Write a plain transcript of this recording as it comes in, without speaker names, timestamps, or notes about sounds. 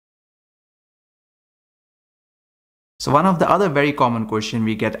So one of the other very common question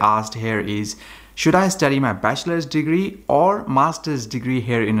we get asked here is, should I study my bachelor's degree or master's degree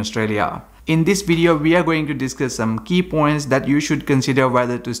here in Australia? In this video, we are going to discuss some key points that you should consider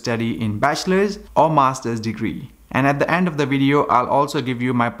whether to study in bachelor's or master's degree. And at the end of the video, I'll also give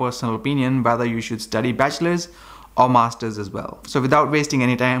you my personal opinion whether you should study bachelor's or master's as well. So without wasting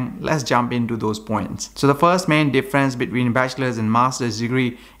any time, let's jump into those points. So the first main difference between bachelor's and master's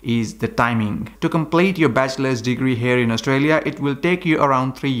degree is the timing. To complete your bachelor's degree here in Australia, it will take you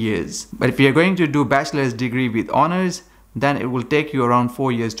around 3 years. But if you're going to do bachelor's degree with honors, then it will take you around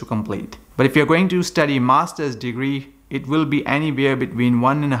 4 years to complete. But if you're going to study master's degree, it will be anywhere between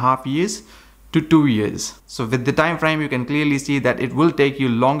 1.5 years to 2 years. So with the time frame, you can clearly see that it will take you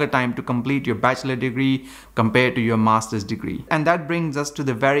longer time to complete your bachelor degree compared to your master's degree. And that brings us to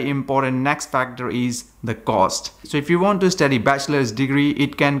the very important next factor is the cost. So if you want to study bachelor's degree,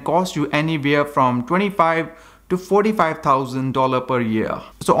 it can cost you anywhere from $25,000 to $45,000 per year.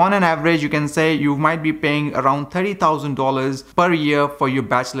 So on an average, you can say you might be paying around $30,000 per year for your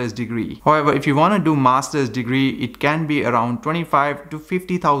bachelor's degree. However, if you want to do master's degree, it can be around $25,000 to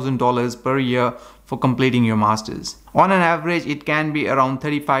 $50,000 per year for completing your master's. On an average, it can be around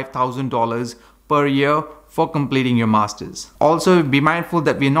 $35,000 per year for completing your master's. Also, be mindful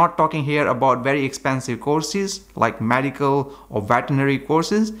that we're not talking here about very expensive courses like medical or veterinary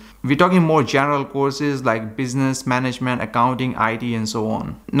courses. We're talking more general courses like business, management, accounting, IT, and so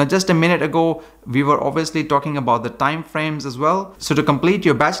on. Now, just a minute ago, we were obviously talking about the time frames as well. So to complete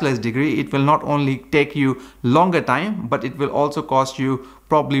your bachelor's degree, it will not only take you longer time, but it will also cost you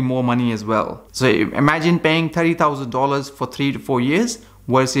probably more money as well. So imagine paying $30,000 for 3 to 4 years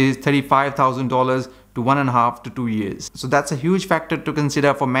versus $35,000 to 1.5 to 2 years. So that's a huge factor to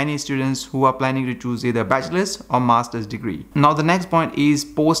consider for many students who are planning to choose either bachelor's or master's degree. Now the next point is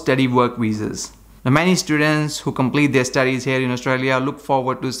post-study work visas. Now many students who complete their studies here in Australia look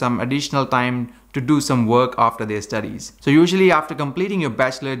forward to some additional time to do some work after their studies. So usually after completing your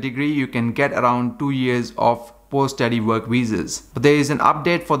bachelor degree, you can get around 2 years of post-study work visas. But there is an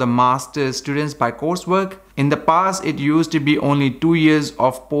update for the master's students by coursework. In the past, it used to be only 2 years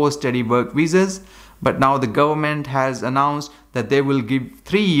of post-study work visas. But now the government has announced that they will give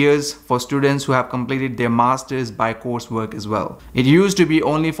 3 years for students who have completed their masters by coursework as well. It used to be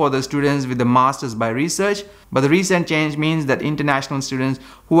only for the students with the masters by research, but the recent change means that international students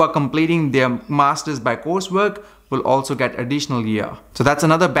who are completing their masters by coursework will also get additional year. So that's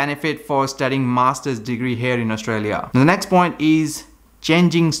another benefit for studying master's degree here in Australia. The next point is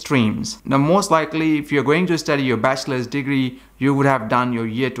changing streams. Now most likely if you're going to study your bachelor's degree, you would have done your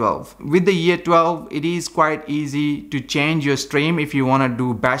year 12. With the year 12, it is quite easy to change your stream if you want to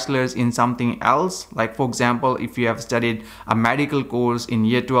do bachelor's in something else. Like for example, if you have studied a medical course in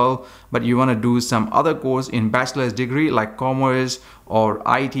year 12, but you want to do some other course in bachelor's degree like commerce or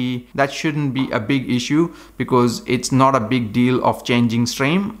IT, that shouldn't be a big issue because it's not a big deal of changing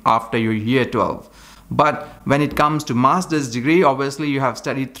stream after your year 12. But when it comes to master's degree, obviously you have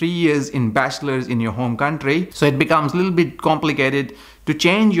studied 3 years in bachelor's in your home country. So it becomes a little bit complicated to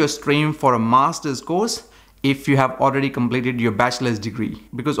change your stream for a master's course if you have already completed your bachelor's degree.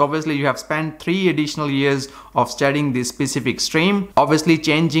 Because obviously you have spent 3 additional years of studying this specific stream. Obviously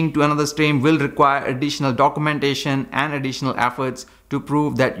changing to another stream will require additional documentation and additional efforts to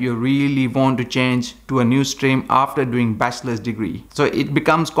prove that you really want to change to a new stream after doing bachelor's degree. So it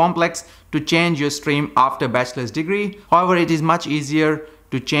becomes complex to change your stream after bachelor's degree. However, it is much easier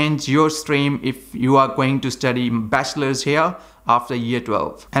to change your stream if you are going to study bachelor's here after year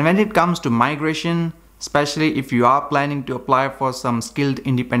 12. And when it comes to migration, especially if you are planning to apply for some skilled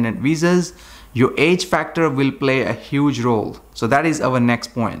independent visas, your age factor will play a huge role. So that is our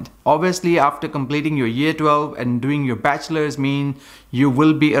next point. Obviously, after completing your year 12 and doing your bachelor's mean you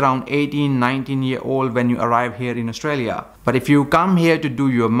will be around 18, 19-year-old when you arrive here in Australia. But if you come here to do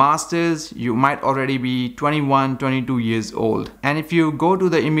your master's, you might already be 21, 22 years old. And if you go to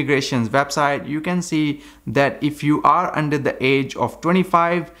the immigration's website, you can see that if you are under the age of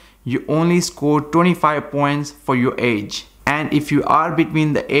 25, you only score 25 points for your age. And if you are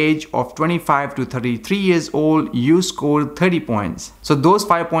between the age of 25 to 33 years old, you score 30 points. So those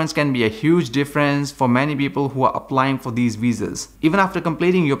 5 points can be a huge difference for many people who are applying for these visas. Even after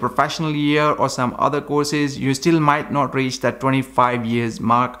completing your professional year or some other courses, you still might not reach that 25 years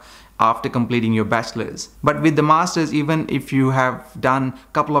mark after completing your bachelor's. But with the master's, even if you have done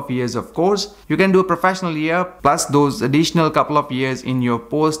a couple of years of course, you can do a professional year plus those additional couple of years in your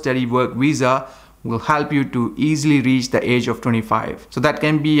post-study work visa will help you to easily reach the age of 25. So that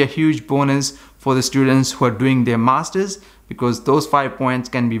can be a huge bonus for the students who are doing their masters because those 5 points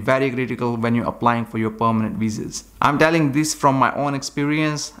can be very critical when you're applying for your permanent visas. I'm telling this from my own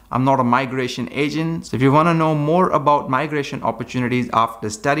experience. I'm not a migration agent. So if you want to know more about migration opportunities after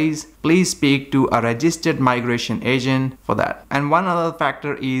studies, please speak to a registered migration agent for that. And one other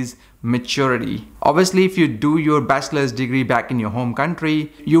factor is maturity. Obviously, if you do your bachelor's degree back in your home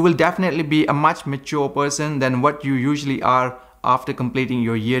country, you will definitely be a much mature person than what you usually are after completing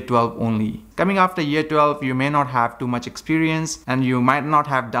your year 12 only. Coming after year 12, you may not have too much experience and you might not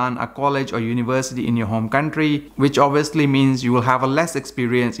have done a college or university in your home country, which obviously means you will have a less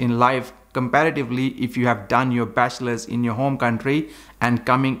experience in life comparatively if you have done your bachelor's in your home country and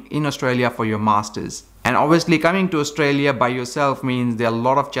coming in Australia for your master's. And obviously coming to Australia by yourself means there are a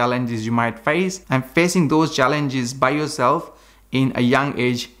lot of challenges you might face, and facing those challenges by yourself in a young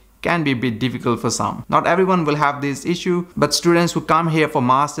age can be a bit difficult for some. Not everyone will have this issue, but students who come here for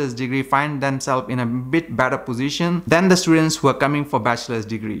master's degree find themselves in a bit better position than the students who are coming for bachelor's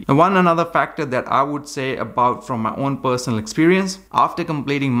degree. And one another factor that I would say about from my own personal experience, after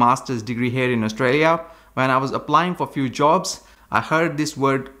completing master's degree here in Australia, when I was applying for few jobs, I heard this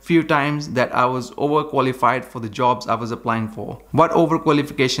word few times that I was overqualified for the jobs I was applying for. What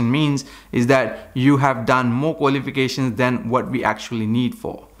overqualification means is that you have done more qualifications than what we actually need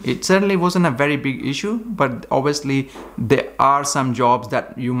for. It certainly wasn't a very big issue, but obviously there are some jobs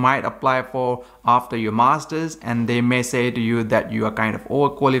that you might apply for after your master's and they may say to you that you are kind of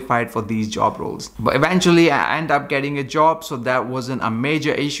overqualified for these job roles. But eventually I end up getting a job, so that wasn't a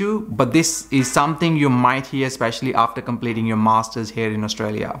major issue, but this is something you might hear especially after completing your master's here in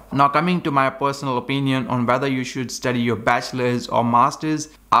Australia. Now coming to my personal opinion on whether you should study your bachelor's or master's,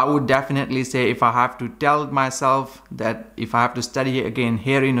 I would definitely say if I have to tell myself that if I have to study again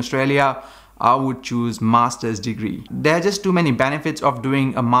here in Australia, I would choose master's degree. There are just too many benefits of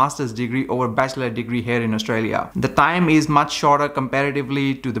doing a master's degree over bachelor degree here in Australia. The time is much shorter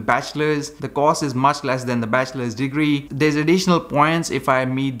comparatively to the bachelor's. The cost is much less than the bachelor's degree. There's additional points if I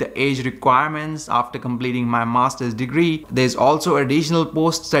meet the age requirements after completing my master's degree. There's also additional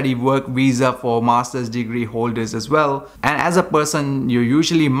post-study work visa for master's degree holders as well. And as a person, you're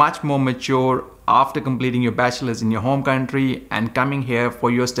usually much more mature after completing your bachelor's in your home country and coming here for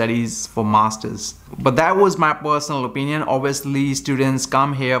your studies for masters. But that was my personal opinion. Obviously students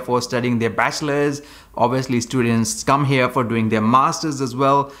come here for studying their bachelor's, obviously students come here for doing their masters as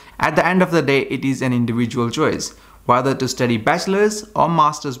well. At the end of the day, it is an individual choice whether to study bachelor's or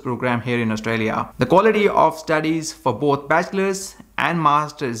master's program here in Australia. The quality of studies for both bachelor's and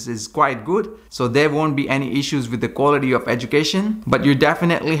masters is quite good, so there won't be any issues with the quality of education, but you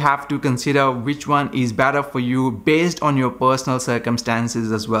definitely have to consider which one is better for you based on your personal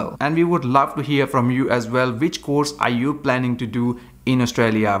circumstances as well. And we would love to hear from you as well, which course are you planning to do in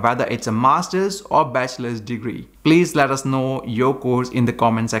Australia, whether it's a master's or bachelor's degree. Please let us know your course in the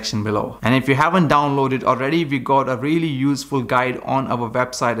comment section below. And if you haven't downloaded already, we got a really useful guide on our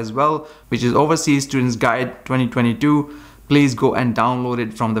website as well, which is Overseas Students Guide 2022. Please go and download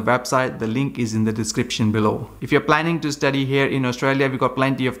it from the website. The link is in the description below. If you're planning to study here in Australia, we got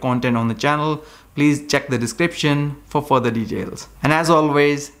plenty of content on the channel. Please check the description for further details. And as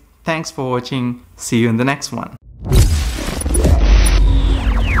always, thanks for watching. See you in the next one.